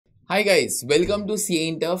Hi guys, welcome to CA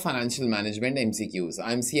Inter Financial Management MCQs.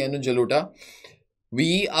 I'm CA Anuj Jalota.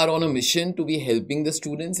 We are on a mission to be helping the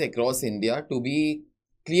students across India to be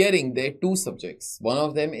clearing their two subjects. One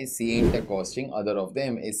of them is CA Inter Costing, other of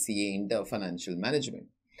them is CA Inter Financial Management.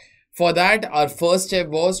 For that, our first step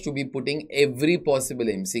was to be putting every possible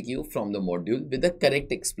MCQ from the module with the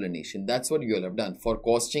correct explanation. That's what you all have done. For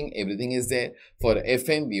costing, everything is there. For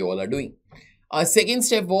FM, we all are doing. Our second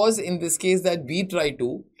step was in this case that we try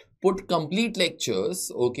to put complete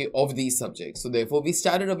lectures of these subjects. So therefore we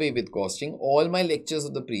started away with costing. All my lectures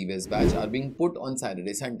of the previous batch are being put on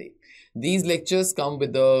Saturday, Sunday. These lectures come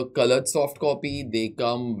with the colored soft copy. They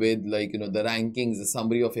come with the rankings, the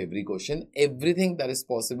summary of every question, everything that is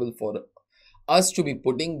possible for us to be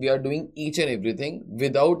putting. We are doing each and everything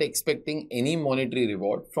without expecting any monetary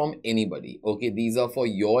reward from anybody. These are for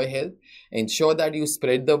your help. Ensure that you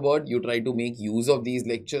spread the word. You try to make use of these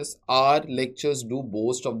lectures. Our lectures do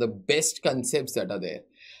boast of the best concepts that are there.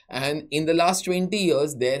 And in the last 20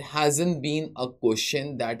 years, there hasn't been a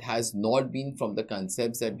question that has not been from the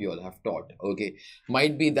concepts that we all have taught.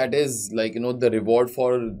 Might be that is the reward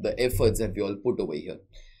for the efforts that we all put over here.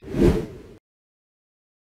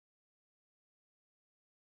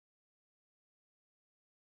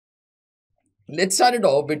 Let's start it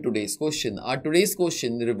off with today's question. Our today's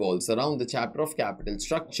question revolves around the chapter of capital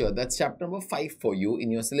structure. That's chapter number 5 for you in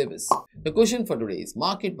your syllabus. The question for today is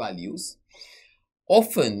market values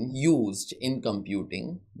often used in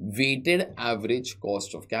computing weighted average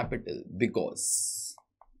cost of capital because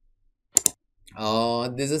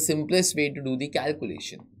this is the simplest way to do the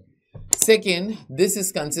calculation. Second, this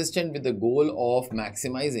is consistent with the goal of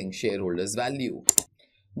maximizing shareholders' value.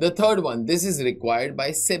 The third one, this is required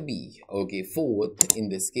by SEBI. Fourth, in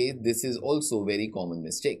this case, this is also very common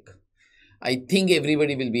mistake. I think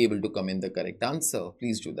everybody will be able to comment the correct answer.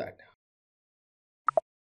 Please do that.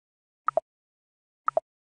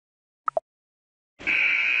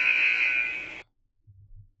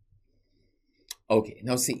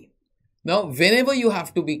 Now see. Now, whenever you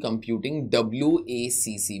have to be computing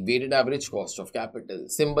WACC, weighted average cost of capital,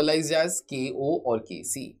 symbolized as KO or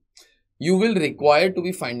KC, you will require to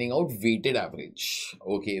be finding out weighted average.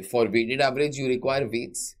 For weighted average, you require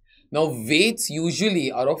weights. Now, weights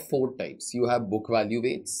usually are of 4 types. You have book value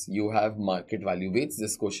weights, you have market value weights.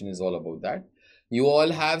 This question is all about that. You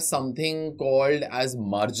all have something called as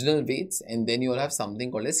marginal weights, and then you all have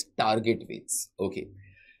something called as target weights.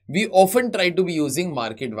 We often try to be using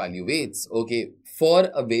market value weights,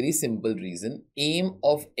 for a very simple reason. Aim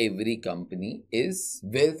of every company is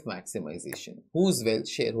wealth maximization. Whose wealth?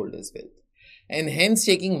 Shareholders' wealth. And hence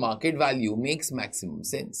taking market value makes maximum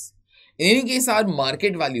sense. In any case, our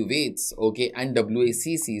market value weights, and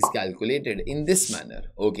WACC is calculated in this manner,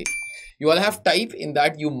 You all have type in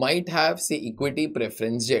that you might have, say, equity,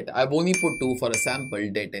 preference, debt. I've only put 2 for a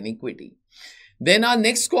sample, debt and equity. Then our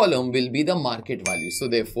next column will be the market value. So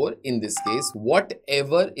therefore, in this case,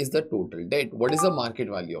 whatever is the total debt, what is the market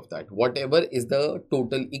value of that? Whatever is the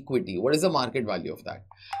total equity, what is the market value of that?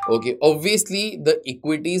 Obviously, the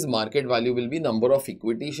equity's market value will be number of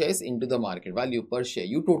equity shares into the market value per share.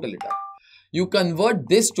 You total it up. You convert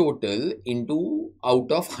this total into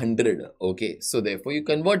out of 100. So therefore you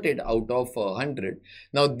convert it out of 100.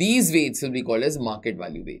 Now these weights will be called as market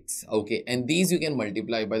value weights. And these you can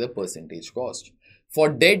multiply by the percentage cost. For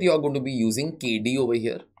debt, you are going to be using KD over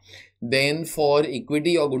here. Then for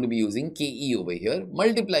equity, you are going to be using KE over here.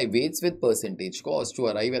 Multiply weights with percentage cost to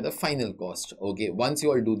arrive at the final cost. Once you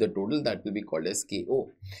all do the total, that will be called as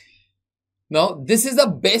KO. Now this is the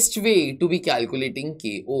best way to be calculating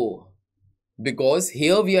KO, because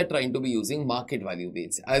here we are trying to be using market value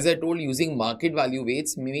weights. As I told, using market value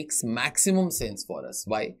weights makes maximum sense for us.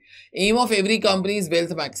 Why? Aim of every company is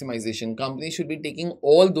wealth maximization. Company should be taking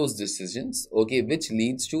all those decisions, which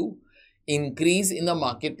leads to increase in the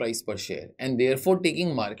market price per share. And therefore,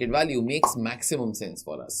 taking market value makes maximum sense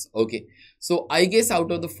for us. So I guess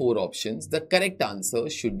out of the 4 options, the correct answer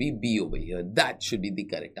should be B over here. That should be the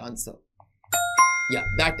correct answer. Yeah,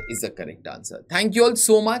 that is the correct answer. Thank you all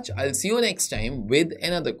so much. I'll see you next time with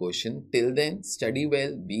another question. Till then, study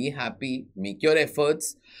well, be happy, make your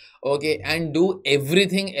efforts, and do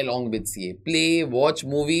everything along with CA. Play, watch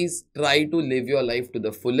movies, try to live your life to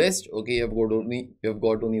the fullest. You've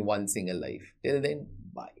got only one single life. Till then,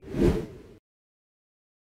 bye.